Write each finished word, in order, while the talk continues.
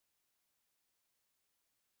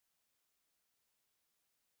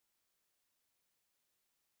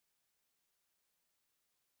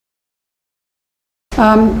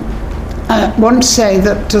I want to say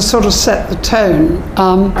that to sort of set the tone,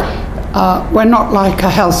 we're not like a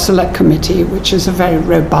health select committee, which is a very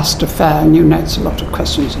robust affair, and it's a lot of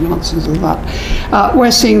questions and answers and that.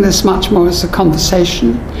 We're seeing this much more as a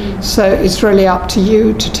conversation, so it's really up to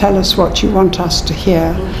you to tell us what you want us to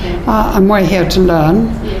hear, and we're here to learn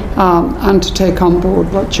and to take on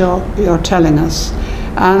board what you're telling us.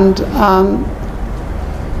 And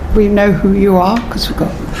we know who you are because we've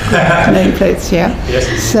got nameplates here. Yes.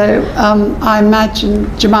 So I imagine,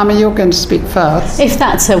 Jemima, you're going to speak first. If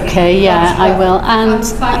that's okay, yeah, I will. And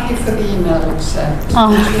thank you for the email you sent. It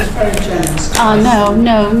was very generous. Oh,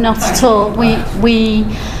 no, not at all. We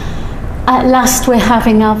at last we're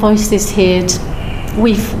having our voices heard.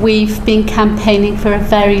 We've been campaigning for a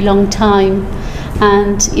very long time,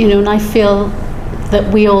 and and I feel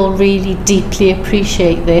that we all really deeply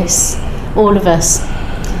appreciate this, all of us.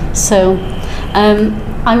 So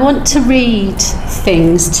I want to read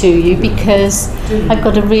things to you because I've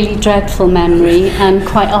got a really dreadful memory, and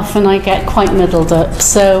quite often I get quite muddled up.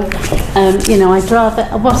 So, I'd rather,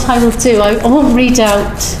 what I will do, I won't read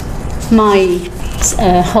out my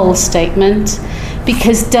whole statement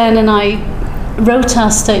because Dan and I wrote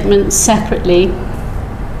our statement separately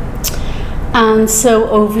and so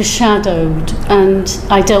overshadowed, and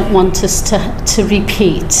I don't want us to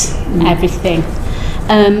repeat everything.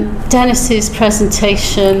 Dennis's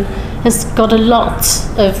presentation has got a lot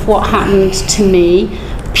of what happened to me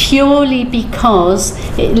purely because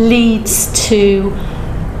it leads to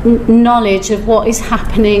knowledge of what is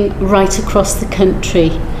happening right across the country.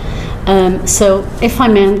 So if I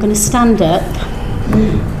may, I'm going to stand up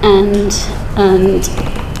and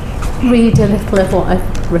read a little of what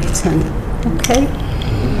I've written. Okay?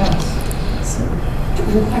 Yes.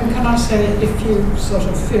 And can I say, if you sort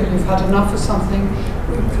of feel you've had enough of something,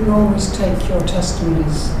 we can always take your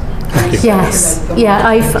testimonies. Yes, yeah,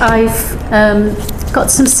 I've got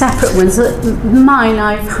some separate ones. Mine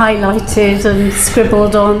I've highlighted and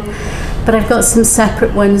scribbled on, but I've got some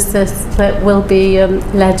separate ones that will be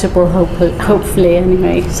legible, hopefully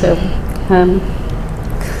anyway. So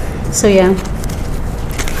yeah.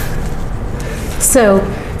 So,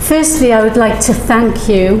 firstly, I would like to thank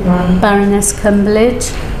you, Baroness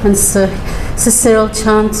Cumberledge and Sir Cyril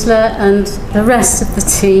Chancellor and the rest of the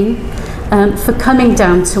team for coming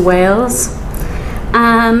down to Wales.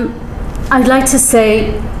 I'd like to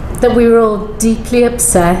say that we were all deeply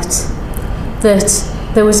upset that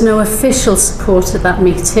there was no official support at that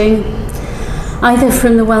meeting, either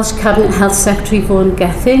from the Welsh Cabinet Health Secretary Vaughan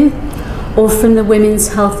Gething or from the Women's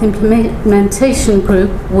Health Implementation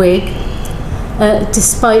Group, WIG,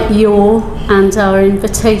 despite your and our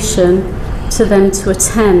invitation to them to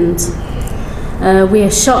attend. We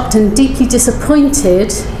are shocked and deeply disappointed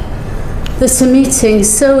that a meeting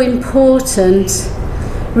so important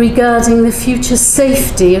regarding the future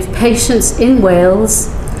safety of patients in Wales,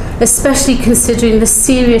 especially considering the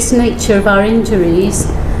serious nature of our injuries,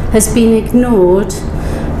 has been ignored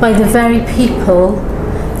by the very people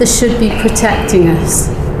that should be protecting us.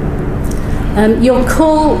 Your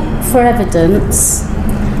call for evidence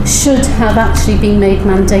should have actually been made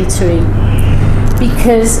mandatory,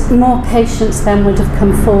 because more patients then would have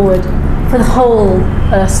come forward for the whole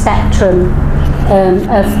spectrum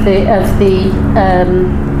of the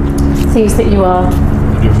things that you are.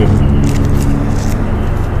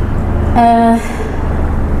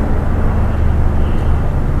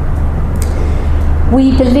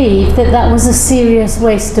 We believe that was a serious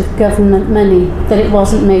waste of government money, that it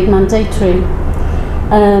wasn't made mandatory,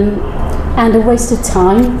 and a waste of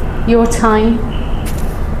time, your time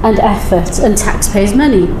and effort and taxpayers'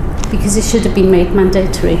 money, because it should have been made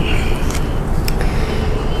mandatory.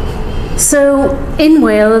 So in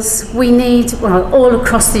Wales we need, well, all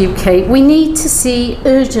across the UK, we need to see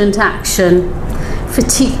urgent action for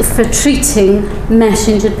treating mesh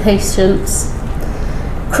injured patients.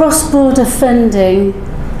 Cross-border funding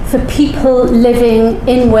for people living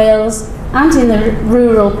in Wales and in the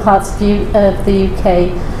rural parts of the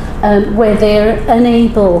UK where they're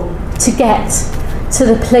unable to get to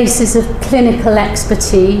the places of clinical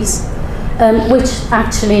expertise, which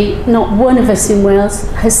actually not one of us in Wales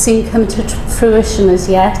has seen come to fruition as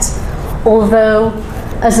yet, although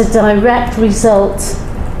as a direct result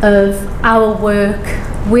of our work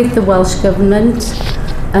with the Welsh Government,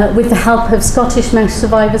 with the help of Scottish mesh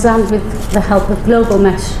survivors and with the help of global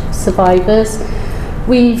mesh survivors,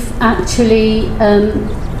 we've actually,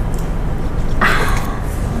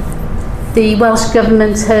 the Welsh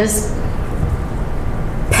Government has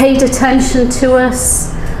paid attention to us,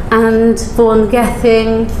 and Vaughan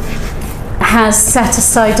Gething has set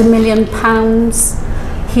aside £1 million.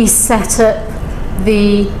 He's set up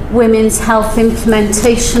the Women's Health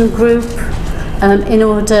Implementation Group in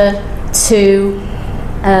order to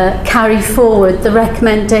carry forward the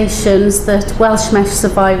recommendations that Welsh mesh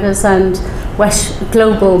survivors and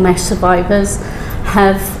global mesh survivors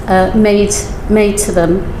have made to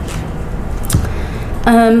them.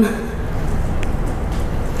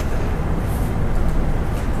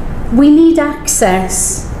 We need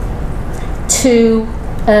access to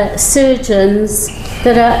surgeons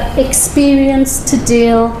that are experienced to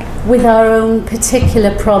deal with our own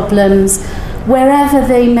particular problems, wherever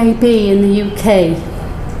they may be in the UK.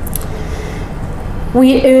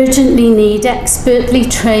 We urgently need expertly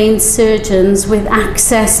trained surgeons with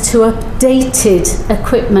access to updated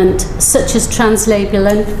equipment, such as translabial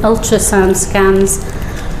and ultrasound scans.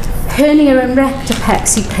 Hernia and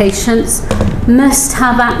rectopexy patients must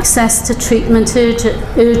have access to treatment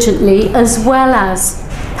urgently, as well as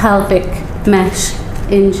pelvic mesh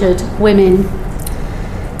injured women.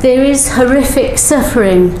 There is horrific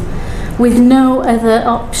suffering with no other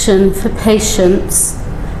option for patients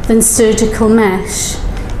than surgical mesh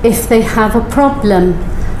if they have a problem,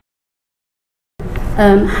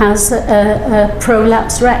 has a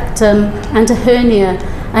prolapsed rectum and a hernia,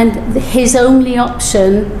 and his only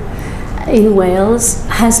option in Wales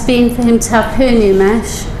has been for him to have hernia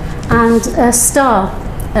mesh and a star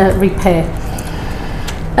repair,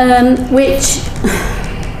 which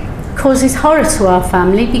causes horror to our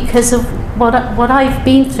family because of what I've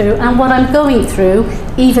been through and what I'm going through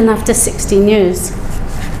even after 16 years.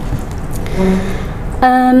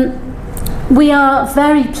 We are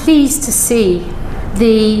very pleased to see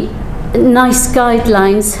the NICE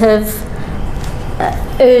guidelines have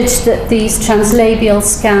urged that these translabial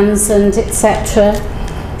scans and etc.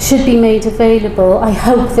 should be made available. I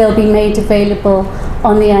hope they'll be made available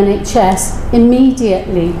on the NHS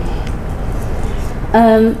immediately.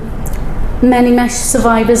 Many mesh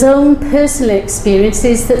survivors' own personal experience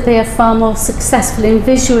is that they are far more successful in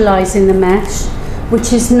visualising the mesh,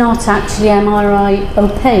 which is not actually MRI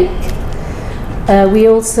opaque. We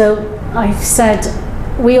also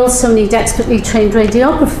need expertly trained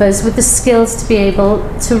radiographers with the skills to be able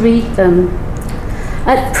to read them.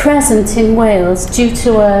 At present in Wales, due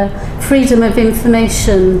to a freedom of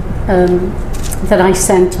information that I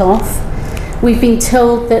sent off, we've been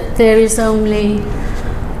told that there is only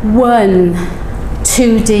one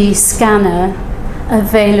 2D scanner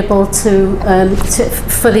available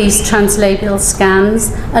for these translabial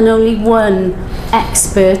scans, and only one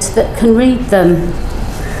expert that can read them.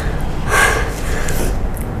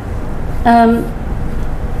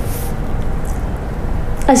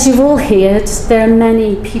 As you've all heard, there are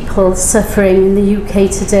many people suffering in the UK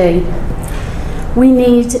today. We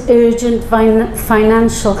need urgent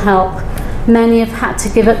financial help. Many have had to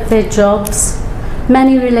give up their jobs.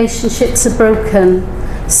 Many relationships are broken.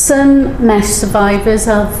 Some mesh survivors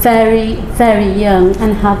are very, very young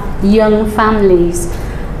and have young families,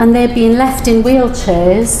 and they're being left in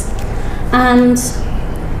wheelchairs, and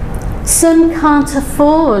some can't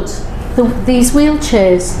afford these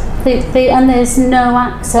wheelchairs. And there's no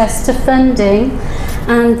access to funding,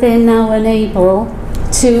 and they're now unable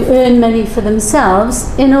to earn money for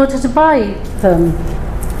themselves in order to buy them.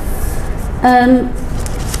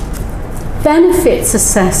 Benefits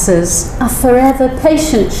assessors are forever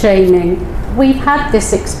patient shaming. We've had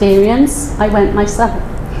this experience. I went myself.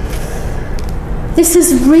 This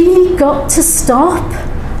has really got to stop,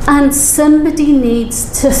 and somebody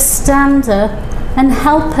needs to stand up and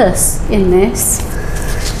help us in this,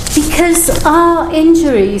 because our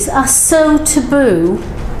injuries are so taboo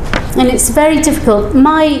and it's very difficult.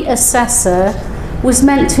 My assessor was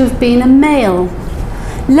meant to have been a male.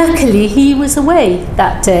 Luckily, he was away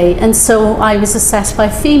that day, and so I was assessed by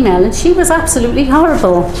a female, and she was absolutely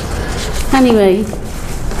horrible. Anyway,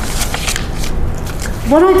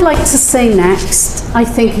 what I'd like to say next, I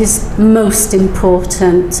think, is most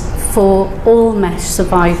important for all mesh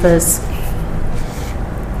survivors.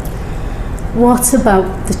 What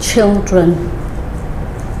about the children?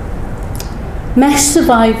 Mesh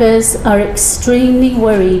survivors are extremely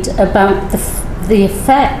worried about the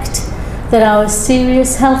effect that our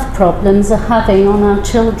serious health problems are having on our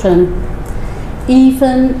children,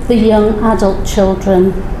 even the young adult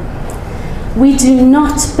children. We do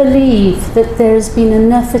not believe that there has been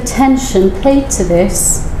enough attention paid to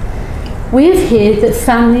this. We have heard that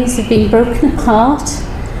families have been broken apart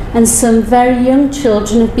and some very young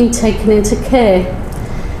children have been taken into care.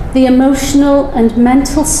 The emotional and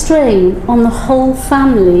mental strain on the whole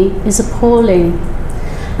family is appalling,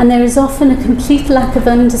 and there is often a complete lack of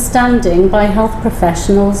understanding by health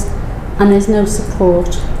professionals, and there's no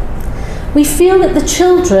support. We feel that the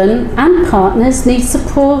children and partners need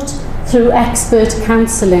support through expert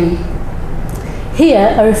counselling.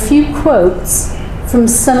 Here are a few quotes from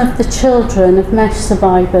some of the children of mesh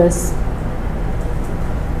survivors.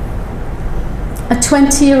 A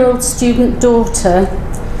 20-year-old student daughter,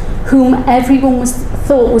 whom everyone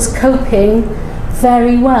thought was coping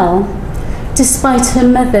very well, despite her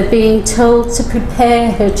mother being told to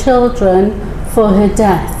prepare her children for her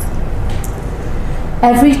death.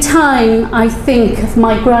 Every time I think of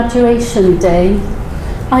my graduation day,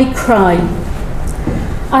 I cry.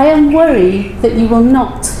 I am worried that you will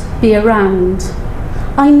not be around.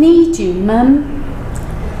 I need you, Mum.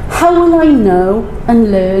 How will I know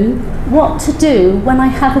and learn what to do when I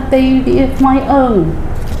have a baby of my own?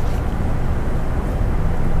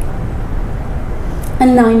 A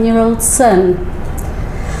 9-year-old son.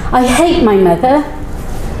 I hate my mother.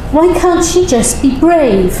 Why can't she just be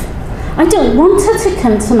brave? I don't want her to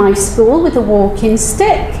come to my school with a walking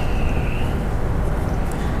stick.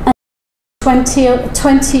 A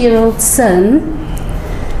 20-year-old son,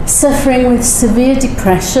 suffering with severe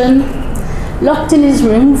depression, locked in his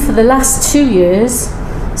room for the last 2 years,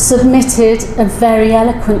 submitted a very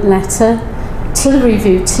eloquent letter to the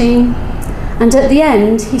review team, and at the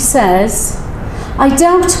end he says, I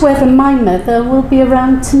doubt whether my mother will be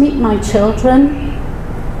around to meet my children.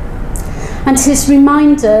 And his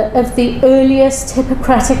reminder of the earliest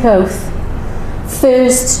Hippocratic oath,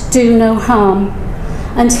 first do no harm,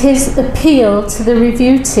 and his appeal to the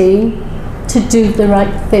review team to do the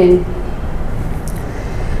right thing.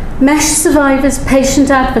 Mesh survivors' patient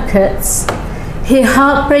advocates hear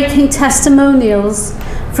heartbreaking testimonials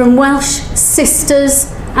from Welsh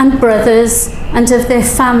sisters and brothers and of their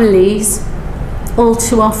families all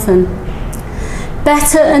too often.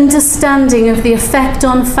 Better understanding of the effect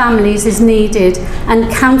on families is needed,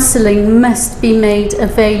 and counselling must be made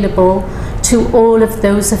available to all of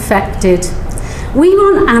those affected. We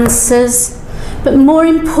want answers, but more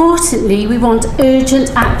importantly, we want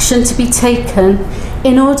urgent action to be taken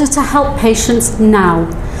in order to help patients now.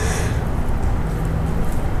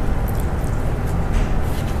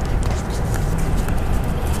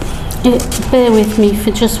 Bear with me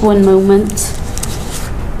for just one moment.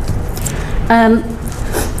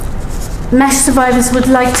 Mesh survivors would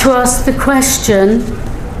like to ask the question,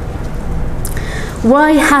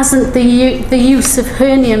 why hasn't the use of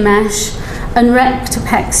hernia mesh and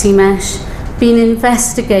rectopexy mesh been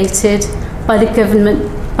investigated by the government,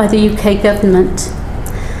 by the UK government?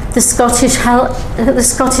 The Scottish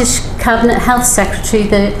Cabinet Health Secretary,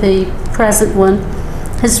 the present one,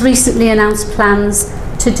 has recently announced plans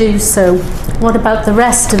to do so. What about the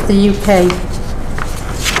rest of the UK?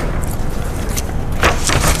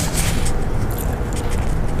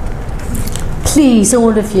 Please,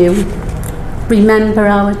 all of you, remember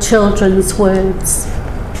our children's words.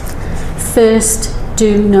 First,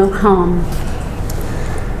 do no harm.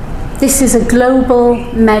 This is a global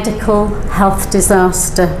medical health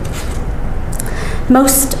disaster.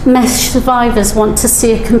 Most mesh survivors want to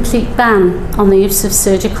see a complete ban on the use of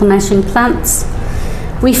surgical mesh implants.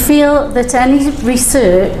 We feel that any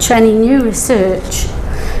new research,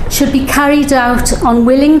 should be carried out on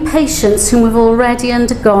willing patients who have already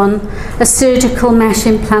undergone a surgical mesh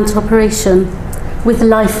implant operation with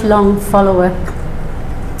lifelong follow-up.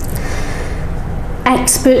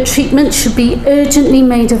 Expert treatment should be urgently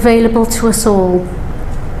made available to us all.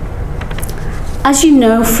 As you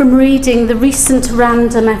know from reading the recent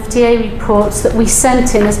random FDA reports that we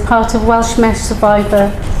sent in as part of Welsh mesh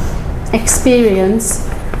survivor experience,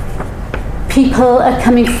 people are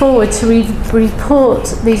coming forward to report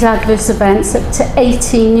these adverse events up to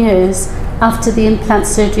 18 years after the implant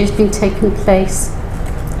surgery has been taken place.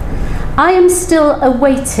 I am still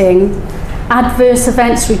awaiting adverse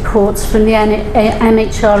events reports from the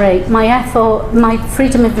MHRA. My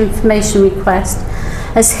Freedom of Information request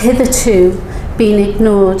has hitherto been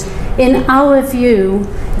ignored. In our view,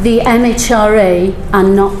 the MHRA are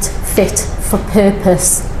not fit for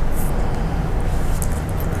purpose.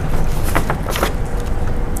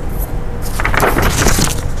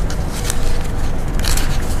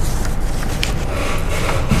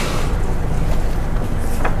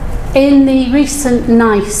 In the recent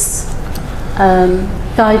NICE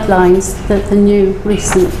guidelines, the new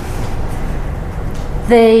recent,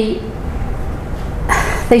 they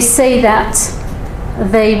say that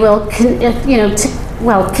they will,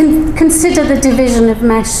 consider the division of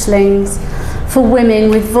mesh slings for women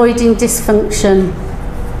with voiding dysfunction.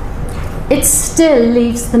 It still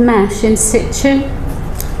leaves the mesh in situ,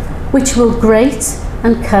 which will grate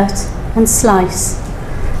and cut and slice.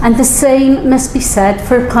 And the same must be said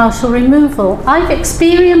for a partial removal. I've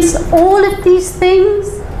experienced all of these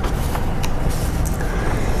things.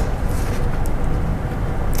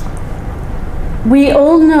 We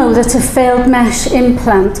all know that a failed mesh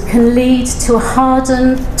implant can lead to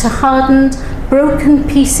hardened, broken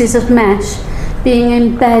pieces of mesh being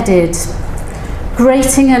embedded,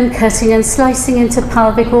 grating and cutting and slicing into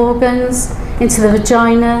pelvic organs, into the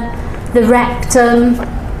vagina, the rectum,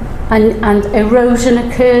 and erosion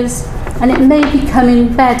occurs, and it may become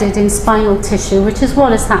embedded in spinal tissue, which is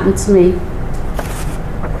what has happened to me.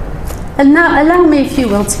 And now, allow me, if you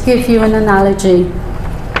will, to give you an analogy.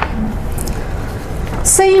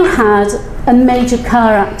 Say you had a major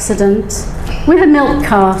car accident with a milk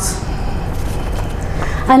cart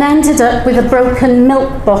and ended up with a broken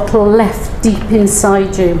milk bottle left deep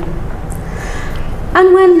inside you.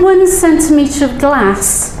 And when 1 centimetre of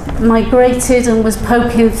glass migrated and was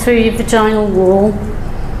poking through your vaginal wall,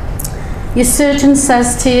 your surgeon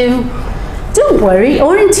says to you, don't worry,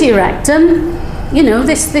 or into your rectum, you know,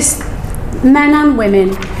 this men and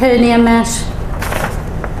women, hernia mesh,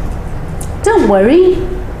 don't worry,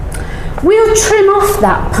 we'll trim off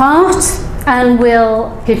that part and we'll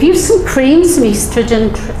give you some cream, some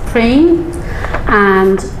estrogen cream,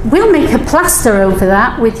 and we'll make a plaster over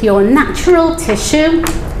that with your natural tissue,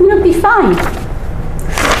 and you'll be fine.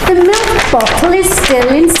 The milk bottle is still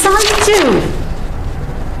inside you.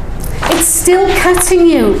 It's still cutting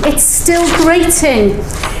you. It's still grating.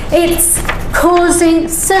 It's causing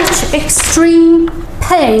such extreme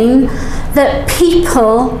pain that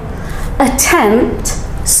people attempt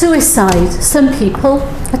suicide. Some people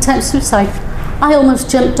attempt suicide. I almost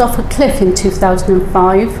jumped off a cliff in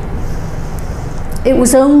 2005. It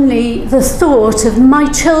was only the thought of my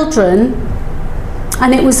children,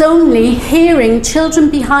 and it was only hearing children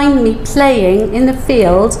behind me playing in the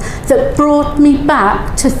field that brought me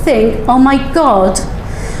back to think, oh my God,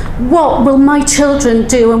 what will my children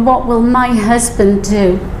do and what will my husband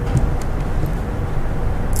do?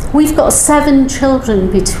 We've got 7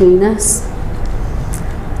 children between us.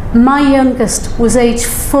 My youngest was age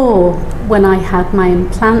 4 when I had my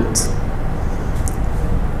implant.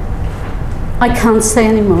 I can't say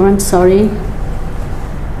anymore, I'm sorry.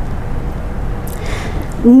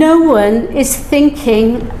 No one is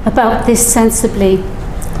thinking about this sensibly,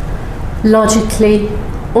 logically,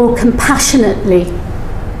 or compassionately.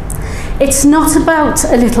 It's not about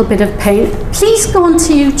a little bit of pain. Please go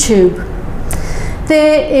onto YouTube.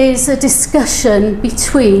 There is a discussion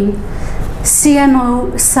between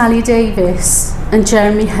CMO Sally Davis and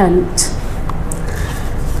Jeremy Hunt.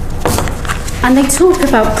 And they talk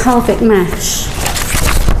about pelvic mesh.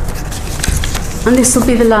 And this will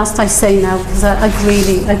be the last I say now, because I'm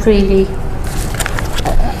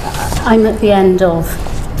at the end of.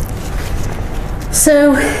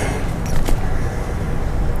 So,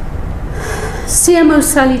 CMO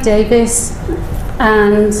Sally Davis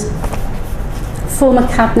and former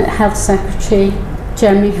Cabinet Health Secretary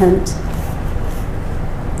Jeremy Hunt,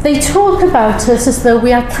 they talk about us as though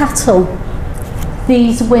we are cattle,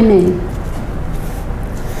 these women.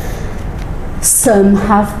 Some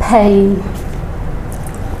have pain,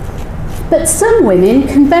 but some women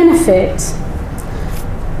can benefit.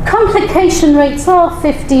 Complication rates are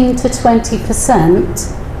 15 to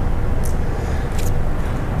 20%.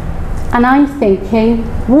 And I'm thinking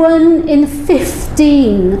 1 in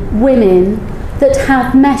 15 women that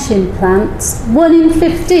have mesh implants, 1 in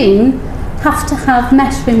 15 have to have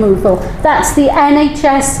mesh removal. That's the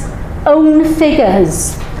NHS own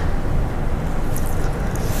figures.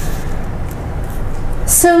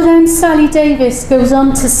 So then Sally Davis goes on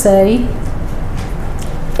to say,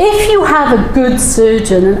 if you have a good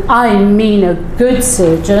surgeon, and I mean a good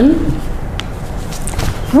surgeon,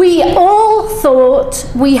 we all thought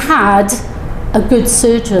we had a good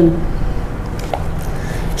surgeon.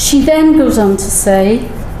 She then goes on to say,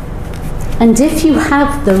 and if you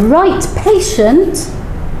have the right patient,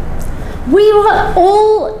 we were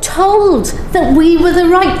all told that we were the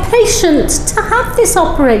right patient to have this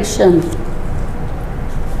operation.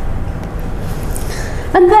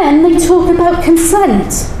 And then they talk about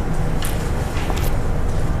consent.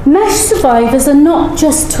 Mesh survivors are not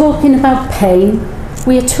just talking about pain,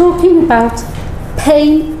 we are talking about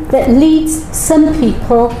pain that leads some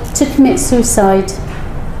people to commit suicide.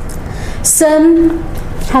 Some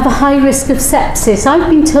have a high risk of sepsis. I've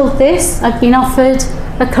been told this, I've been offered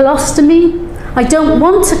a colostomy. I don't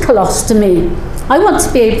want a colostomy. I want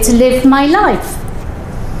to be able to live my life.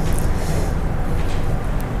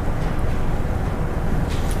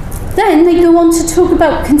 Then they go on to talk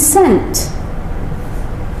about consent.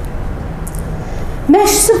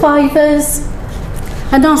 Mesh survivors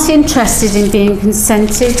are not interested in being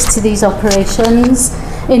consented to these operations,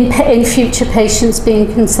 in future patients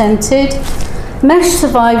being consented. Mesh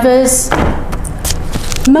survivors,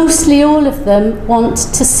 mostly all of them, want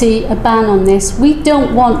to see a ban on this. We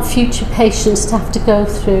don't want future patients to have to go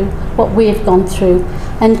through what we have gone through.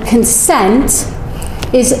 And consent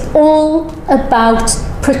is all about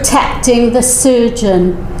protecting the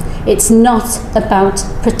surgeon. It's not about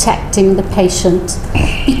protecting the patient.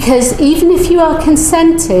 Because even if you are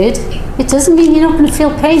consented, it doesn't mean you're not going to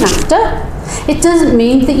feel pain after. It doesn't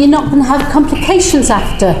mean that you're not going to have complications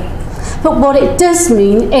after. But what it does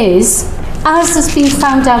mean is, as has been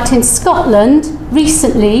found out in Scotland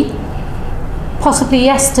recently, possibly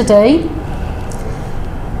yesterday,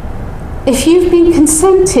 if you've been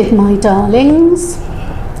consented, my darlings,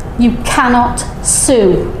 you cannot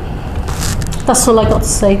sue. That's all I got to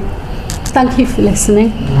say. Thank you for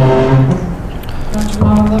listening.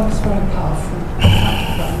 Jemima, that was very powerful. Thank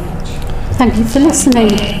you very much. Thank you for listening.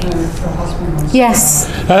 Yes.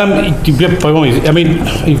 By all means, I mean,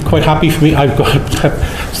 you're quite happy for me. I've got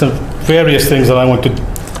some various things that I want to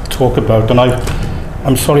talk about, and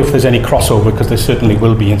I'm sorry if there's any crossover, because there certainly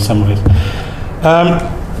will be in some ways.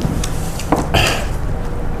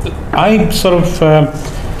 I'm sort of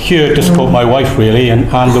here to support my wife, really,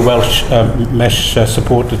 and the Welsh Mesh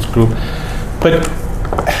supporters group. But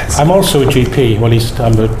I'm also a GP, or at least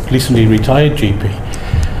I'm a recently retired GP.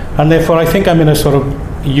 And therefore, I think I'm in a sort of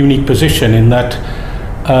unique position in that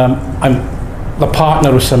I'm the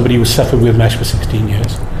partner of somebody who suffered with Mesh for 16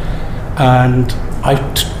 years. And I've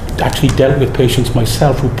actually dealt with patients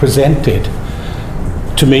myself who presented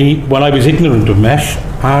to me when I was ignorant of Mesh,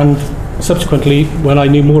 and subsequently when I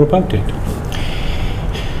knew more about it.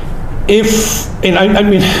 If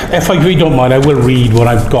I really don't mind, I will read what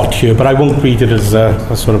I've got here, but I won't read it as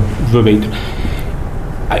a sort of verbatim.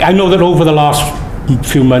 I know that over the last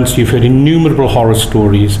few months you've heard innumerable horror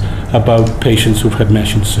stories about patients who've had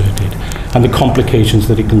mesh inserted and the complications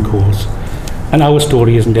that it can cause. And our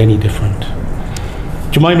story isn't any different.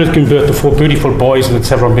 Jemima has given birth to 4 beautiful boys and had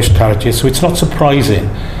several miscarriages, so it's not surprising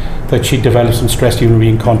that she developed some stress urinary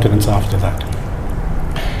incontinence after that.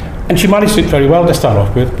 And she managed it very well to start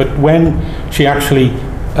off with, but when she actually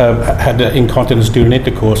had incontinence during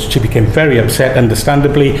intercourse, she became very upset,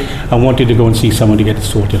 understandably, and wanted to go and see someone to get it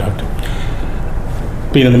sorted out.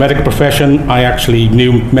 Being in the medical profession, I actually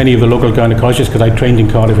knew many of the local gynecologists because I trained in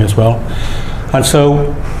Cardiff as well. And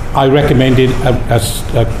so I recommended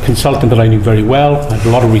a consultant that I knew very well, I had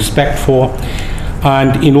a lot of respect for,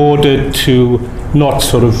 and in order to not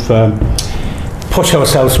sort of push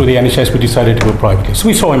ourselves through the NHS, we decided to go privately. So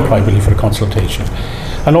we saw him privately for a consultation.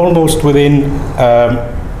 And almost within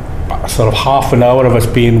sort of half an hour of us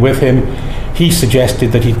being with him, he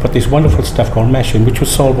suggested that he'd put this wonderful stuff called mesh in, which would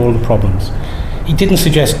solve all the problems. He didn't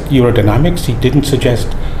suggest urodynamics, he didn't suggest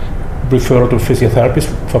referral to a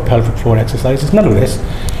physiotherapist for pelvic floor exercises, none of this.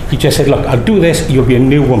 He just said, look, I'll do this, you'll be a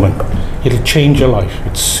new woman. It'll change your life.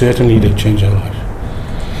 It certainly did change your life.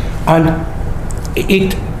 And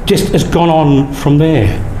it just has gone on from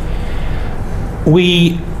there.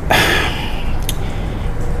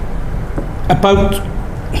 About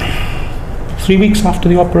 3 weeks after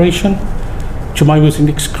the operation, Jemima was in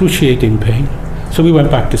excruciating pain, so we went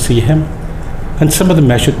back to see him, and some of the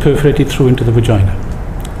mesh had perforated through into the vagina,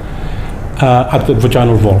 at the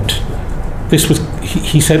vaginal vault. This was,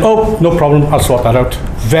 he said, oh, no problem, I'll sort that out.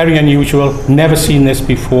 Very unusual, never seen this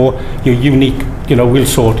before, you're unique, we'll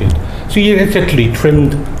sort it. So he literally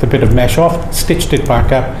trimmed the bit of mesh off, stitched it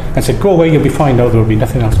back up, and said, go away, you'll be fine now, there'll be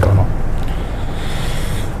nothing else going on.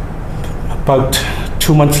 About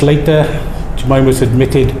 2 months later, Jemima was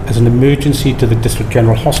admitted as an emergency to the District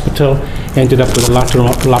General Hospital, ended up with a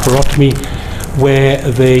laparotomy where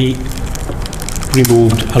they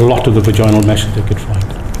removed a lot of the vaginal mesh that they could find.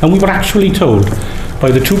 And we were actually told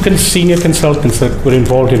by the 2 senior consultants that were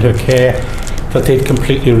involved in her care that they'd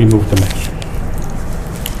completely removed the mesh.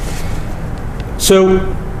 So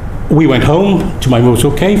we went home. Jemima was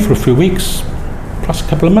okay for a few weeks, plus a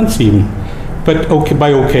couple of months even. But okay,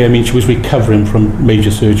 by okay I mean she was recovering from major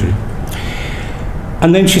surgery.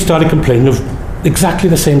 And then she started complaining of exactly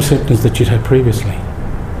the same symptoms that she'd had previously.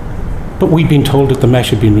 But we'd been told that the mesh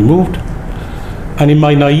had been removed. And in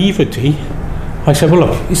my naivety, I said, well,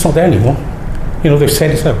 look, it's not there anymore. They've said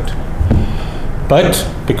it's out. But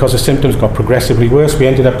because the symptoms got progressively worse, we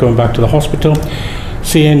ended up going back to the hospital,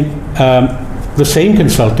 seeing the same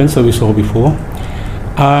consultants that we saw before.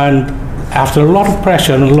 And after a lot of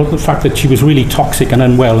pressure and a lot of the fact that she was really toxic and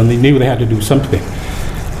unwell and they knew they had to do something,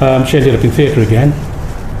 she ended up in theatre again.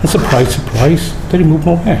 And surprise, surprise, they removed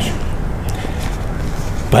more mesh.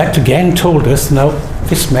 but again told us, now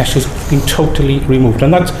this mesh has been totally removed.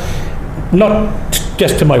 And that's not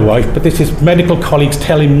just to my wife, but this is medical colleagues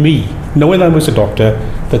telling me, knowing I was a doctor,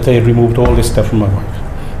 that they had removed all this stuff from my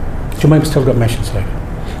wife. Jemima still got mesh inside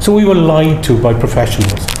her. So we were lied to by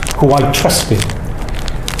professionals who I trusted.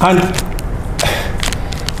 And,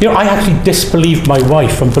 you know, I actually disbelieved my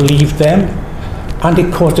wife and believed them, and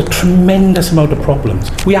it caused a tremendous amount of problems.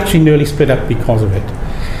 We actually nearly split up because of it.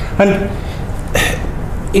 And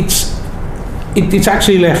it's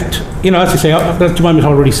actually left, you know, as I say, as Jemima's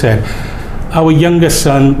already said, our youngest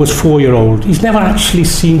son was 4-year-old. He's never actually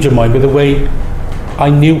seen Jemima the way I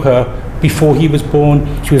knew her before he was born.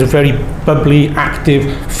 She was a very bubbly,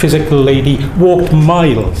 active, physical lady, walked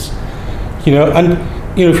miles, you know, and,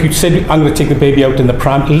 you know, if you said, I'm going to take the baby out in the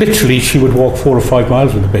pram, literally she would walk 4 or 5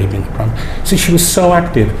 miles with the baby in the pram. So she was so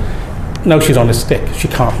active. Now she's on a stick. She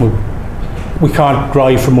can't move. We can't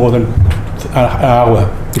drive for more than an hour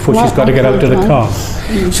before she's got to get out of the car.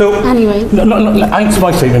 So, anyway. No, answer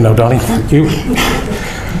my statement now, darling. Thank you.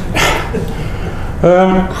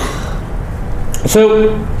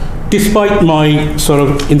 So, despite my sort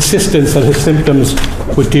of insistence that her symptoms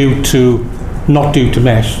were not due to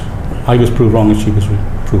mesh, I was proved wrong and she was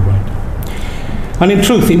proved right. And in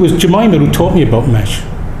truth, it was Jemima who taught me about mesh.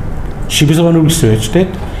 She was the one who researched it.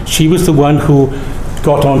 She was the one who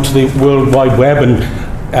got onto the World Wide Web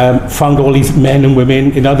and found all these men and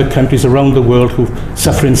women in other countries around the world who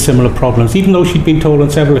suffer in similar problems, even though she'd been told on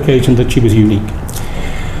several occasions that she was unique.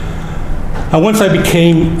 And once I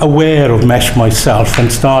became aware of mesh myself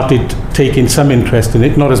and started taking some interest in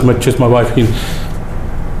it, not as much as my wife,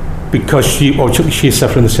 because she is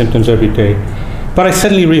suffering the symptoms every day, but I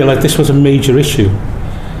suddenly realized this was a major issue.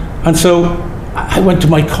 And so I went to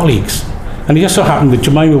my colleagues. And it just so happened that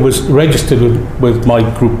Jemima was registered with my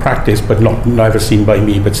group practice, but never seen by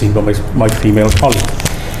me, but seen by my female colleagues.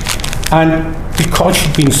 And because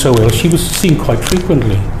she'd been so ill, she was seen quite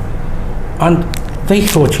frequently. And they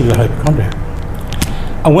thought she was a hypochondriac.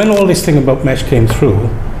 And when all this thing about mesh came through,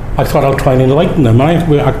 I thought I'll try and enlighten them.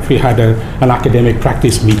 We actually had an academic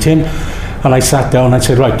practice meeting, and I sat down and I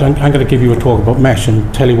said, right, I'm going to give you a talk about mesh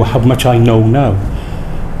and tell you how much I know now.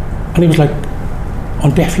 And he was like, on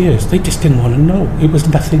deaf ears. They just didn't want to know. It was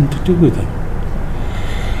nothing to do with them.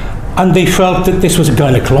 And they felt that this was a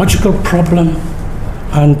gynecological problem,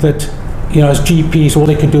 and that, you know, as GPs, all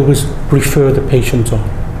they could do was refer the patients on.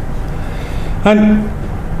 And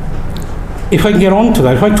if I can get on to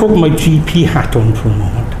that, if I talk my GP hat on for a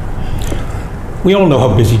moment, we all know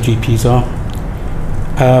how busy GPs are.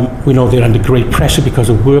 We know they're under great pressure because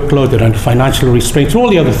of workload, they're under financial restraints, and all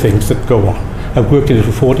the other things that go on. I've worked in it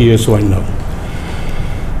for 40 years, so I know.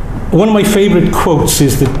 One of my favourite quotes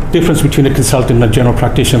is the difference between a consultant and a general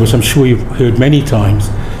practitioner, which I'm sure you've heard many times.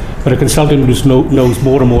 But a consultant who knows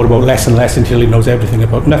more and more about less and less until he knows everything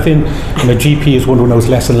about nothing, and a GP is one who knows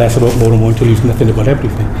less and less about more and more until he's nothing about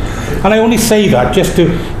everything. And I only say that just to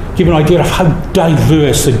give an idea of how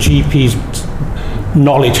diverse a GP's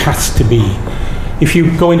knowledge has to be. If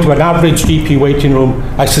you go into an average GP waiting room,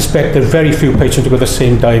 I suspect there are very few patients who have the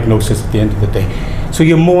same diagnosis at the end of the day. So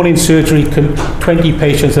your morning surgery, 20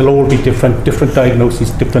 patients, they'll all be different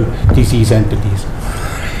diagnoses, different disease entities.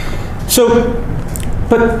 So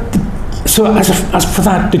as for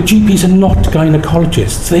that, the GPs are not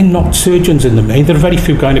gynecologists. They're not surgeons in the main. There are very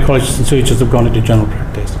few gynecologists and surgeons who have gone into general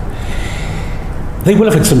practice. They will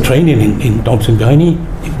have had some training in obs and gynae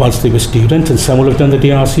whilst they were students, and some will have done the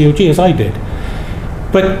DRCOG as I did.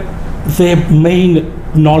 But their main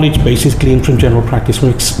knowledge base is gleaned from general practice, from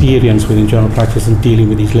experience within general practice and dealing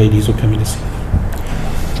with these ladies who come in to see them.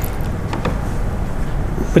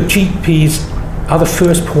 But GPs are the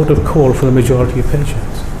first port of call for the majority of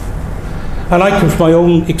patients. And I come from my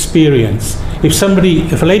own experience. If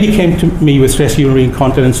a lady came to me with stress urinary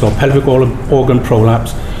incontinence or pelvic organ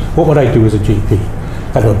prolapse, what would I do as a GP?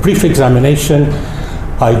 I'd have a brief examination.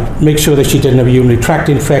 I'd make sure that she didn't have a urinary tract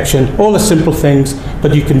infection, all the simple things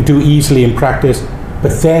that you can do easily in practice.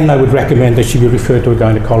 But then I would recommend that she be referred to a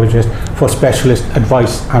gynecologist for specialist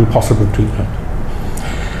advice and possible treatment.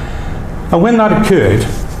 And when that occurred,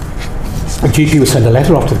 a GP would send a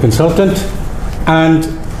letter off to the consultant, and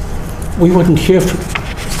we wouldn't see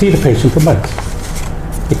the patient for months,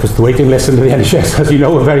 because the waiting lists in the NHS, as you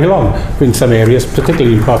know, are very long in some areas,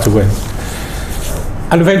 particularly in parts of Wales.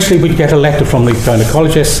 And eventually we'd get a letter from the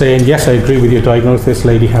gynecologist saying, yes, I agree with your diagnosis, this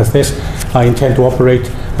lady has this, I intend to operate,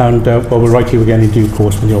 and we'll write you again in due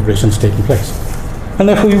course when the operation's taken place. And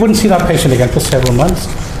therefore we wouldn't see that patient again for several months,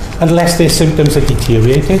 unless their symptoms had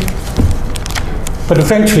deteriorated. But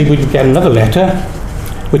eventually we'd get another letter,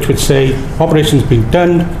 which would say, operation's been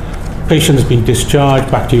done, patient has been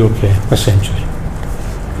discharged, back to your care, essentially.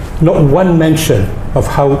 Not one mention of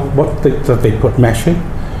that they put mesh in.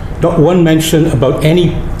 Not one mention about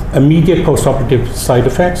any immediate post-operative side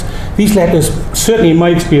effects. These letters, certainly in my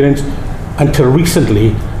experience, until recently,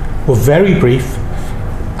 were very brief,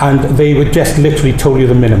 and they would just literally tell you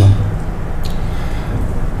the minimum.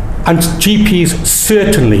 And GPs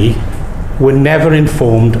certainly were never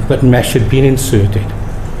informed that mesh had been inserted.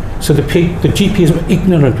 So the GPs were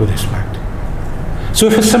ignorant of this fact. So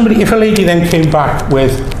if a lady then came back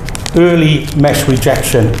with early mesh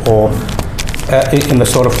rejection, or in the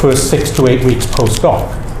sort of first 6 to 8 weeks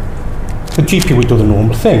post-op, the GP would do the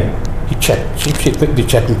normal thing. They check if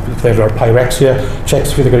they've got pyrexia,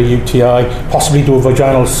 checks if they've got a UTI, possibly do a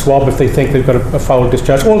vaginal swab if they think they've got a foul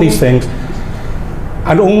discharge, all these things,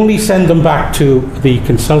 and only send them back to the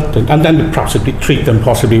consultant, and then possibly treat them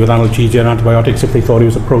possibly with analgesia and antibiotics if they thought it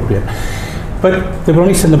was appropriate. But they would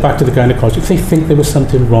only send them back to the gynecologist if they think there was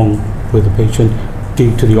something wrong with the patient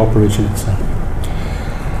due to the operation itself.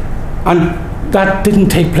 And that didn't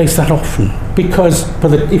take place that often, because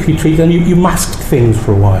if you treat them, you masked things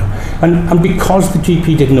for a while. And because the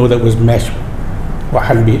GP didn't know that was mesh,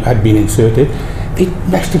 had been inserted,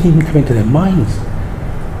 mesh didn't even come into their minds.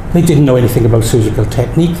 They didn't know anything about surgical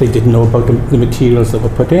technique. They didn't know about the materials that were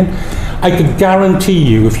put in. I could guarantee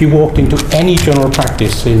you, if you walked into any general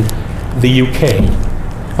practice in the UK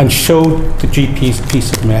and showed the GP's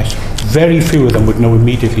piece of mesh, very few of them would know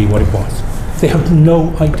immediately what it was. They have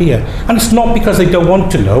no idea. And it's not because they don't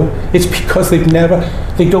want to know, it's because they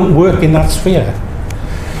don't work in that sphere.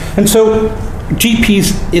 And so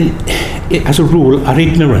GPs, as a rule, are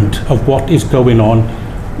ignorant of what is going on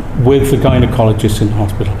with the gynecologist in the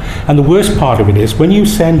hospital. And the worst part of it is, when you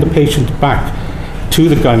send the patient back to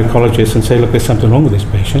the gynecologist and say, look, there's something wrong with this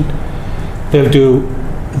patient,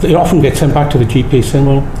 they often get sent back to the GP saying,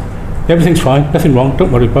 well, everything's fine, nothing wrong,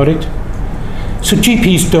 don't worry about it. So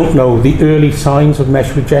GPs don't know the early signs of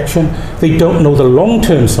mesh rejection. They don't know the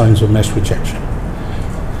long-term signs of mesh rejection.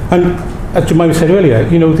 And as Jemima said earlier,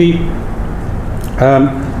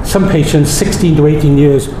 some patients 16 to 18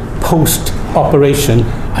 years post-operation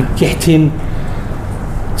are getting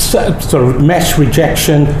sort of mesh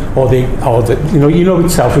rejection, you know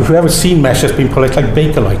itself, if you've ever seen mesh that's been put, it's like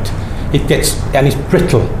Bakelite. And it's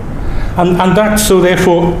brittle. And that, so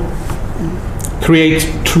therefore, creates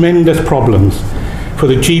tremendous problems for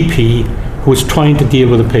the GP who is trying to deal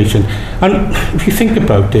with a patient. And if you think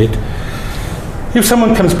about it, if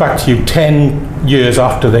someone comes back to you 10 years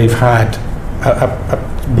after they've had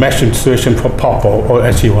a mesh insertion for POP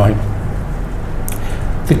or SUI,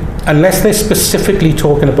 unless they're specifically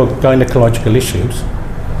talking about gynecological issues,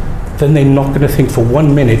 then they're not going to think for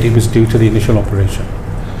 1 minute it was due to the initial operation.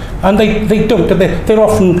 And they don't. They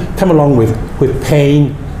often come along with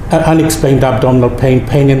pain, unexplained abdominal pain,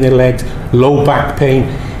 pain in their legs, low back pain,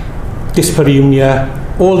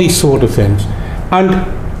 dyspareunia, all these sort of things. And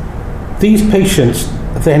these patients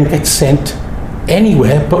then get sent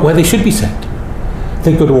anywhere but where they should be sent.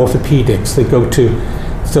 They go to orthopedics, they go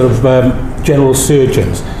to sort of general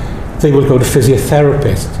surgeons, they will go to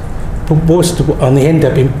physiotherapists, and they end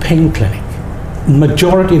up in pain clinic. The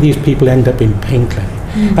majority of these people end up in pain clinic.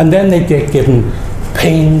 And then they get given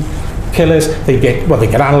pain killers, they get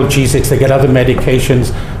analgesics, they get other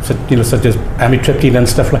medications, such as amitriptyline and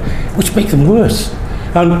stuff like that, which make them worse.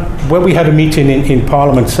 And when we had a meeting in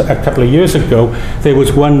Parliament a couple of years ago, there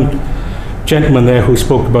was one gentleman there who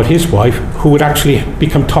spoke about his wife who would actually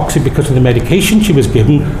become toxic because of the medication she was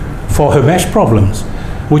given for her mesh problems,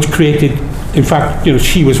 which created, in fact,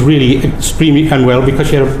 she was really extremely unwell because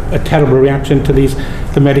she had a terrible reaction to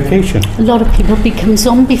the medication. A lot of people become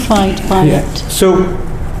zombified by it. So,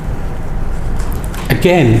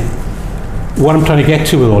 again, what I'm trying to get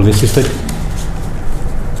to with all this is that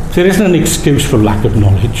there isn't an excuse for lack of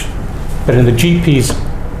knowledge, but in the GPs,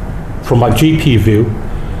 from my GP view,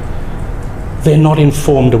 they're not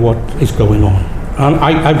informed of what is going on. And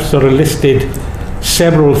I've sort of listed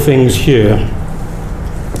several things here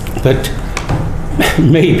that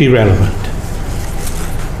may be relevant.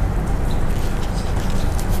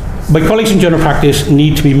 My colleagues in general practice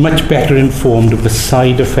need to be much better informed of the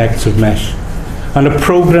side effects of mesh, and a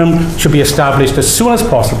programme should be established as soon as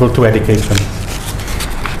possible to educate them.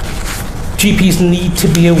 GPs need to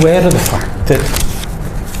be aware of the fact that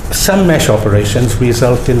some mesh operations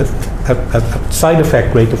result in a side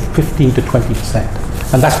effect rate of 15 to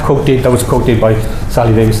 20%, and that was quoted by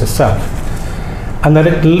Sally Davis herself. And that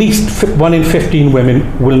at least 1 in 15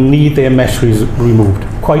 women will need their mesh removed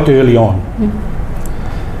quite early on.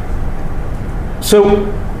 So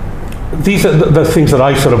these are the things that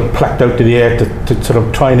I sort of plucked out of the air to sort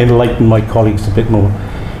of try and enlighten my colleagues a bit more.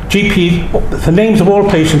 GP, the names of all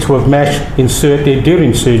patients who have mesh inserted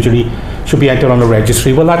during surgery should be entered on a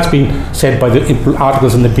registry. Well, that's been said by the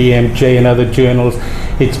articles in the BMJ and other journals.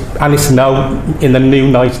 And it's now in the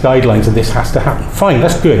new NICE guidelines that this has to happen. Fine,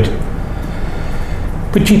 that's good.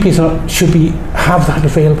 But GPs should have that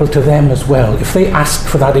available to them as well. If they ask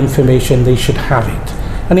for that information, they should have it.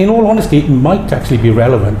 And in all honesty, it might actually be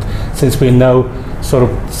relevant, since we're now sort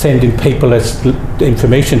of sending paperless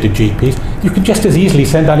information to GPs. You can just as easily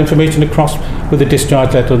send that information across with a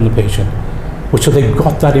discharge letter on the patient, which so they've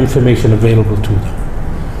got that information available to them.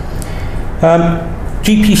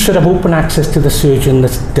 GPs should have open access to the surgeon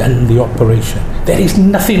that's done the operation. There is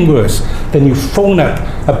nothing worse than you phone up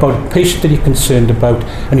about a patient that you're concerned about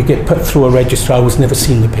and you get put through a registrar who's never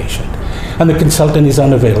seen the patient and the consultant is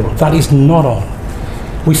unavailable. That is not on.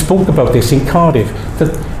 We spoke about this in Cardiff.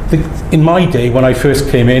 In my day, when I first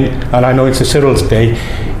came in, and I know it's Cyril's day,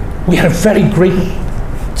 we had a very great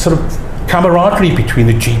sort of camaraderie between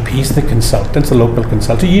the GPs and the consultants, the local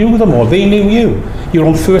consultants. You knew them all, they knew you. You're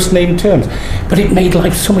on first name terms. But it made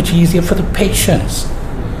life so much easier for the patients,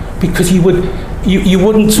 because you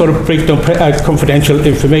wouldn't sort of break down confidential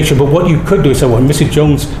information, but what you could do is say, well, Mrs.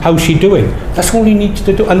 Jones, how's she doing? That's all you need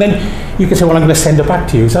to do. And then you can say, well, I'm going to send her back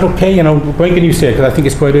to you. Is that okay? You know, when can you say it? Because I think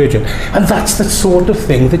it's quite urgent. And that's the sort of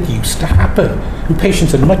thing that used to happen. And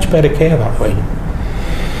patients had much better care that way.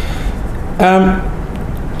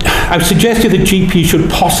 I've suggested that GP should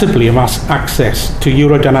possibly have access to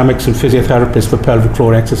urodynamics and physiotherapists for pelvic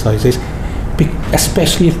floor exercises,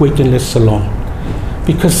 especially if waiting lists are long.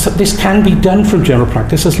 Because this can be done from general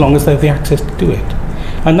practice as long as they have the access to do it.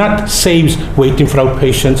 And that saves waiting for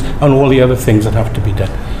outpatients and all the other things that have to be done.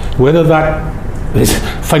 Whether that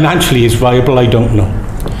financially is viable, I don't know.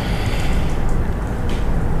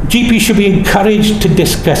 GPs should be encouraged to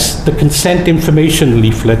discuss the consent information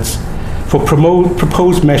leaflets for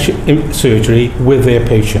proposed mesh surgery with their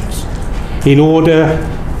patients. In order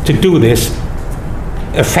to do this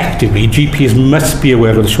effectively, GPs must be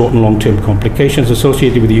aware of the short and long-term complications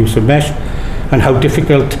associated with the use of mesh and how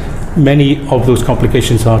difficult many of those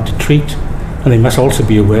complications are to treat, and they must also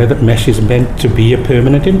be aware that mesh is meant to be a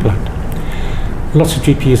permanent implant. Lots of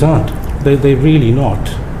GPs aren't. They're really not.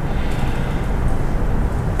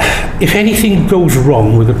 If anything goes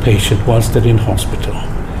wrong with a patient whilst they're in hospital,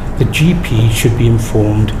 the GP should be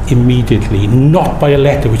informed immediately, not by a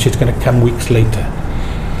letter which is going to come weeks later.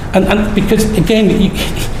 And because, again,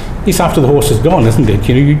 it's after the horse is gone, isn't it?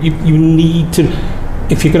 You know, you need to,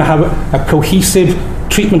 if you're going to have a cohesive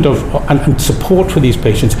treatment of and support for these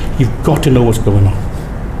patients, you've got to know what's going on.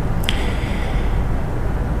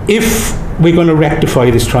 If we're going to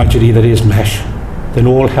rectify this tragedy that is mesh, then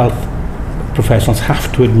all health professionals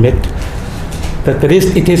have to admit that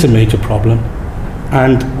it is a major problem,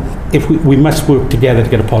 and if we must work together to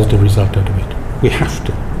get a positive result out of it. We have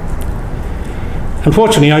to.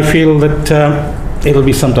 Unfortunately, I feel that it'll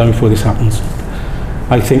be some time before this happens.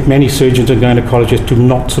 I think many surgeons and gynecologists do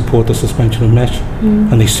not support the suspension of mesh,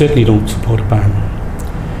 and they certainly don't support a ban.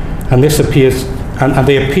 And this appears, and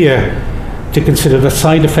they appear to consider the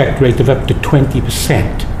side effect rate of up to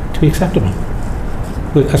 20% to be acceptable,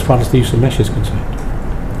 as far as the use of mesh is concerned.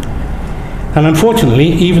 And unfortunately,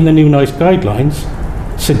 even the new NICE guidelines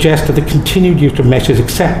suggest that the continued use of mesh is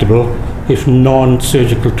acceptable if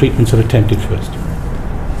non-surgical treatments are attempted first.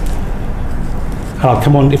 I'll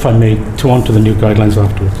come on, if I may, to the new guidelines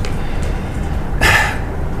afterwards.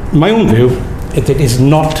 My own view is that it is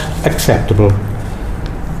not acceptable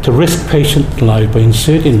to risk patient life by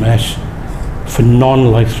inserting mesh for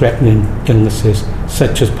non-life-threatening illnesses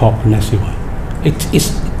such as POP and SUI.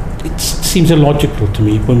 It seems illogical to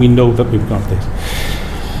me when we know that we've got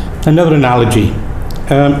this. Another analogy.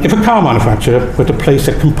 If a car manufacturer were to place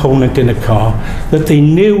a component in a car that they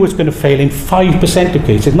knew was going to fail in 5% of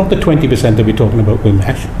cases, not the 20% that we're talking about with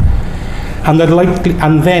mesh, and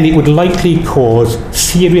then it would likely cause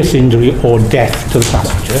serious injury or death to the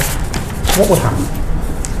passenger, what would happen?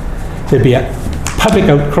 There'd be a public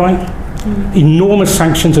outcry, enormous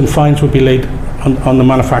sanctions and fines would be laid on the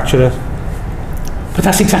manufacturer. But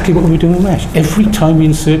that's exactly what we're doing with mesh. Every time we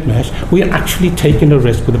insert mesh, we are actually taking a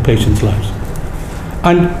risk with the patient's lives.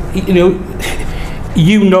 And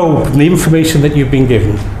you know from the information that you've been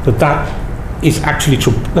given that is actually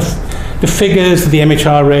true. The figures the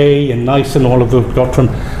MHRA and NICE and all of them got from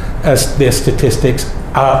their statistics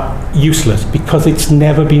are useless because it's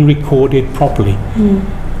never been recorded properly.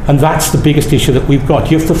 And that's the biggest issue that we've got.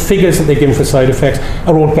 You have the figures that they're given for side effects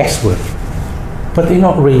are all guesswork. But they're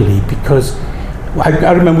not really, because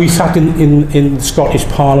I remember we sat in the Scottish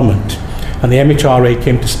Parliament, and the MHRA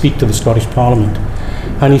came to speak to the Scottish Parliament,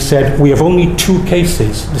 and he said, we have only 2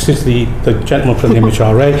 cases, this is the gentleman from the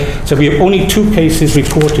MHRA, so we have only 2 cases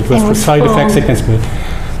reported with side effects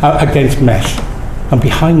against mesh, and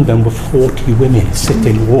behind them were 40 women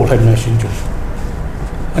sitting who all had mesh injuries.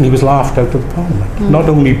 And he was laughed out of the Parliament, not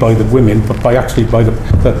only by the women, but by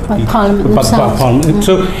Parliament.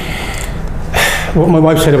 So, what my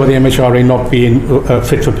wife said about the MHRA not being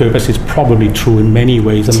fit for purpose is probably true in many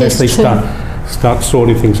ways, unless they start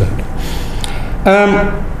sorting things out.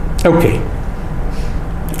 Okay.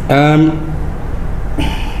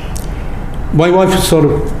 My wife sort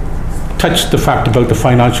of touched the fact about the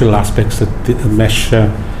financial aspects that the mesh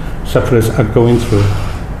sufferers are going through.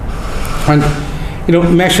 And, you know,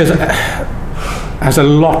 mesh has a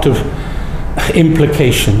lot of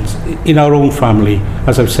implications in our own family,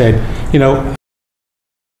 as I've said. You know,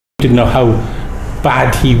 didn't know how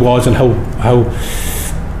bad he was and how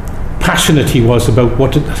passionate he was about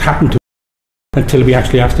what had happened to him until we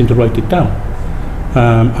actually asked him to write it down.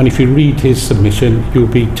 And if you read his submission, you'll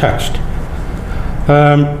be touched.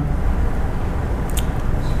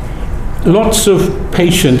 Lots of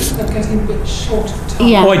patients. They're getting a bit short of time.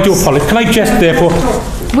 Yes. Oh, I do apologize. Can I just therefore?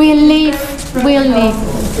 We'll leave. If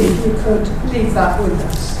you could leave that with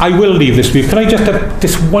us. I will leave this with you. Can I just have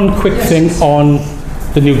this one quick thing on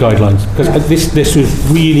the new guidelines? Because this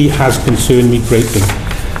really has concerned me greatly.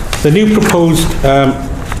 The new proposed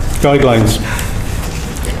guidelines.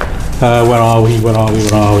 Where are we?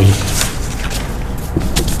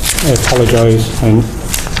 I apologise.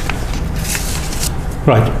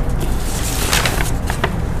 Right.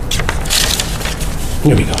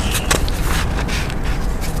 Here we go.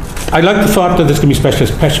 I like the thought that there's going to be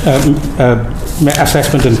specialist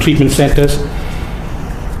assessment and treatment centres.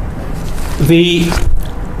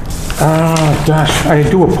 I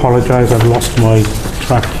do apologise, I've lost my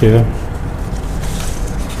track here.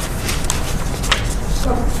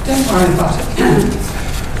 Don't worry about it.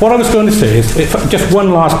 What I was going to say is, just one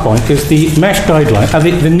last point, is the mesh guidelines,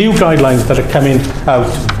 the new guidelines that are coming out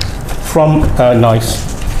from NICE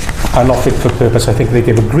are not fit for purpose. I think they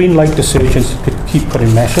give a green light to surgeons to keep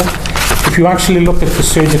putting mesh in. If you actually look at the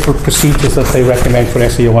surgical procedures that they recommend for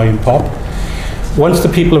SEOI and POP, once the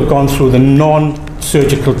people have gone through the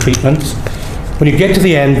non-surgical treatments, when you get to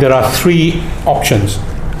the end, there are 3 options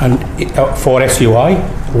and for SEOI.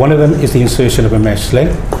 One of them is the insertion of a mesh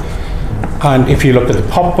sling. And if you look at the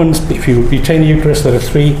POP ones, if you retain the uterus, there are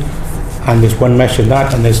 3, and there's 1 mesh in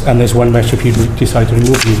that, and there's 1 mesh if you decide to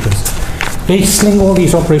remove the uterus. They sling all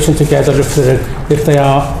these operations together if they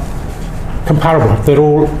are comparable. They're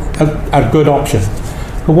all a good option.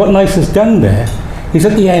 But what NICE has done there is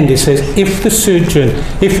at the end it says if the surgeon,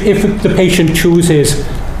 if the patient chooses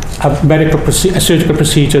a surgical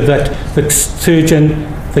procedure that the surgeon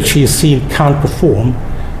that she has seen can't perform,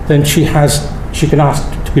 then she can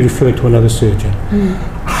ask to be referred to another surgeon.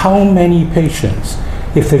 How many patients,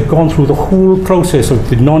 if they've gone through the whole process of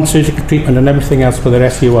the non-surgical treatment and everything else for their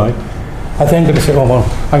SEOI, are then going to say, oh well,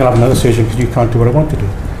 I'm going to have another surgeon because you can't do what I want to do.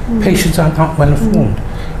 Patients aren't that well informed,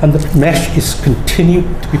 and the mesh is continued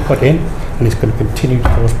to be put in, and it's going to continue to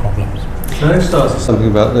cause problems. Can I just ask something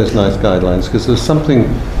about those NICE guidelines? Because there's something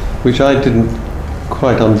which I didn't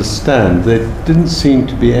quite understand. There didn't seem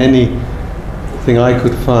to be anything I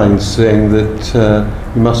could find saying that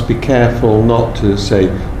you must be careful not to, say,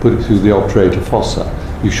 put it through the obturator fossa.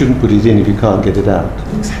 You shouldn't put it in if you can't get it out.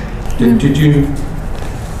 Exactly. Did you?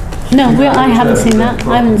 No, I haven't seen that.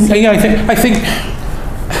 I haven't seen. Yeah, I think.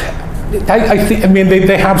 I mean,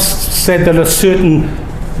 they have said there are certain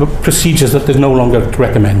procedures that there's no longer to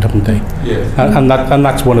recommend, haven't they? Yeah. And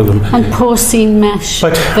that's one of them. And porcine mesh.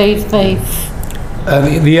 But they've.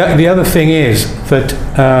 The other thing is that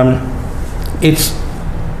it's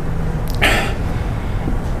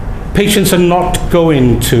patients are not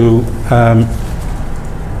going to.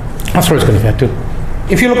 That's where I was going to get to.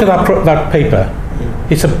 If you look at that paper,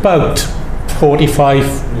 it's about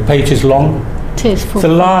 45 pages long. It is. The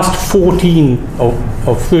last 14 or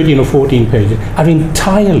 13 or 14 pages are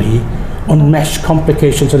entirely on mesh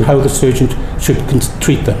complications and how the surgeon should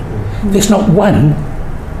treat them. There's not one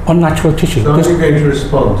on natural tissue. So are you going to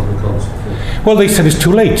respond to the consultation? Well, they said it's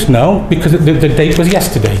too late now because the date was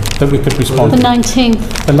yesterday that we could respond. The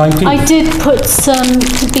 19th. The 19th. I did put some,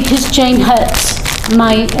 because Jane Hutt,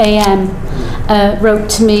 my AM, wrote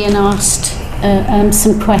to me and asked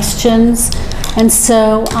some questions. And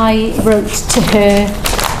so I wrote to her,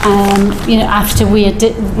 after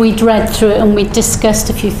we'd read through it and we'd discussed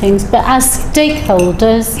a few things. But as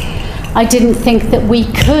stakeholders, I didn't think that we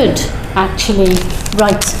could actually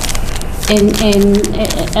write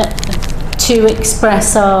to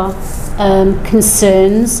express our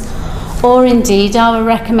concerns, or indeed our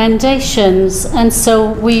recommendations. And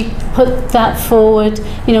so we put that forward,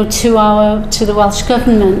 you know, to the Welsh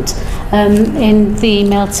Government in the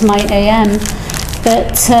email to my AM.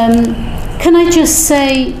 But can I just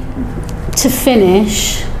say, to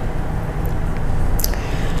finish,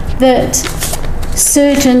 that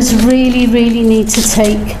surgeons really need to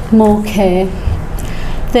take more care.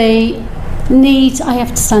 They need, I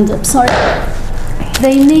have to stand up, sorry.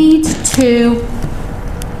 They need to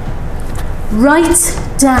write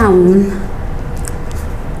down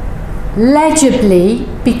legibly,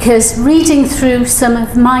 because reading through some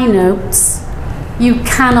of my notes, you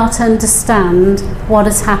cannot understand what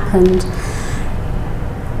has happened.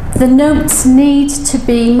 The notes need to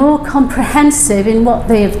be more comprehensive in what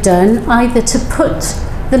they have done, either to put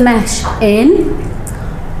the mesh in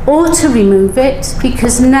or to remove it,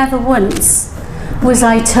 because never once was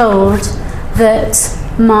I told that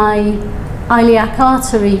my iliac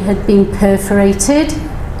artery had been perforated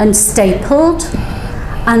and stapled,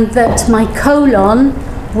 and that my colon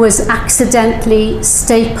was accidentally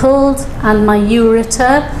stapled and my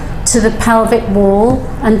ureter to the pelvic wall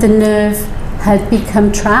and the nerve had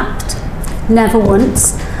become trapped. Never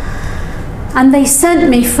once. And they sent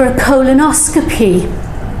me for a colonoscopy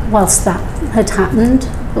whilst that had happened,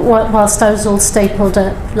 whilst I was all stapled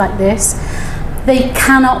up like this. They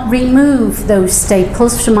cannot remove those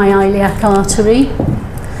staples from my iliac artery.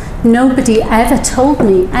 Nobody ever told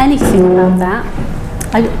me anything about that.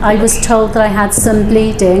 I was told that I had some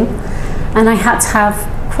bleeding and I had to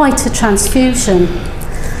have quite a transfusion.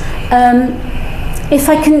 If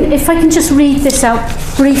I can just read this out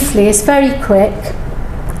briefly, it's very quick.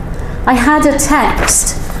 I had a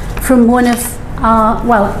text from one of our,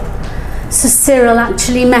 so Cyril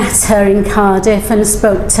actually met her in Cardiff and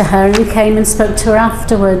spoke to her, and came and spoke to her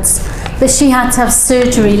afterwards, but she had to have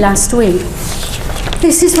surgery last week.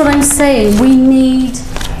 This is what I'm saying, we need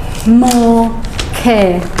more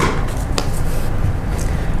care.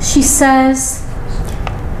 She says,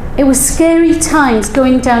 it was scary times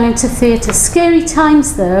going down into theatre. Scary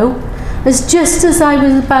times though, as just as I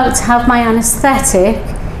was about to have my anaesthetic,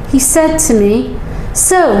 he said to me,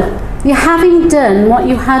 so, you're having done what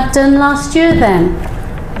you had done last year then?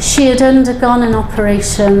 She had undergone an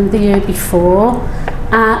operation the year before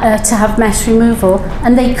to have mesh removal,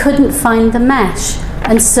 and they couldn't find the mesh,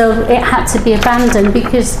 and so it had to be abandoned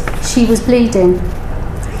because she was bleeding.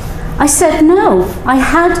 I said, no, I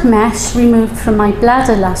had mesh removed from my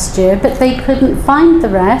bladder last year, but they couldn't find the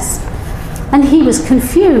rest, and he was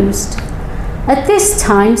confused. At this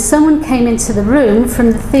time, someone came into the room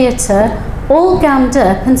from the theatre, all gowned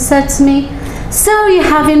up, and said to me, so you're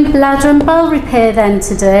having bladder and bowel repair then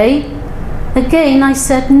today? Again, I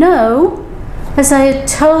said no, as I had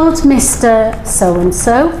told Mr.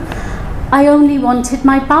 So-and-so, I only wanted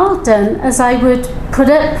my bowel done, as I would put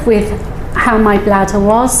up with how my bladder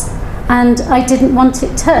was, and I didn't want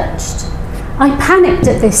it touched. I panicked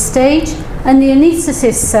at this stage, and the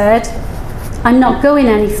anaesthetist said, I'm not going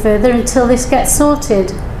any further until this gets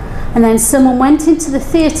sorted. And then someone went into the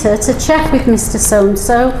theatre to check with Mr.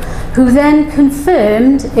 So-and-so, who then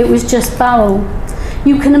confirmed it was just bowel.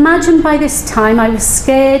 You can imagine by this time I was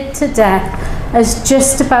scared to death, as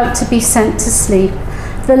just about to be sent to sleep.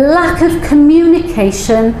 The lack of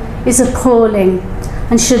communication is appalling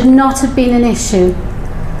and should not have been an issue.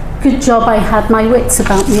 Good job I had my wits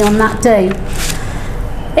about me on that day.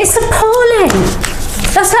 It's appalling.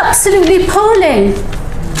 That's absolutely appalling.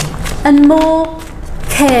 And more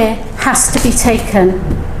care has to be taken.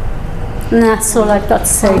 And that's all I've got to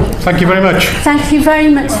say. Thank you very much. Thank you very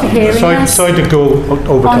much for hearing us. Sorry to go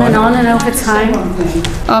over time. On and over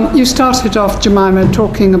time. You started off, Jemima,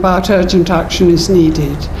 talking about urgent action is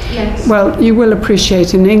needed. Yes. Well, you will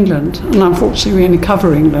appreciate in England, and unfortunately we only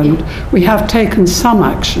cover England, we have taken some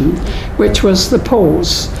action, which was the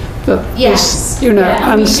pause. That yes, is, you know,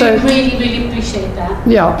 yeah, and we so really appreciate that.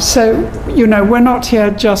 Yeah, so you know, we're not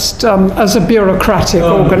here just as a bureaucratic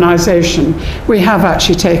organisation. We have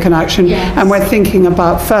actually taken action, yes, and we're thinking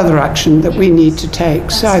about further action that we need to take.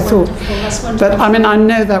 That's so I thought, but I mean, I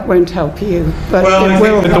know that won't help you, but well, it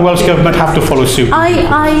will. I think the Welsh Government have to follow suit.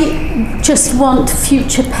 I just want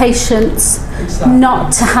future patients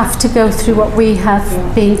not to have to go through what we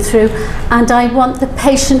have been through, and I want the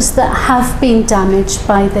patients that have been damaged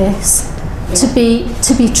by this to be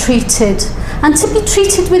treated, and to be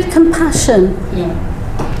treated with compassion.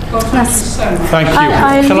 Well, thank you so much. Thank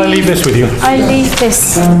you. Shall I leave this with you? I leave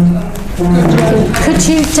this. Could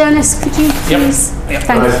you, Dennis, could you please? Yep.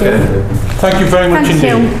 Thank you. Thank you very much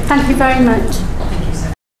indeed. Thank you very much.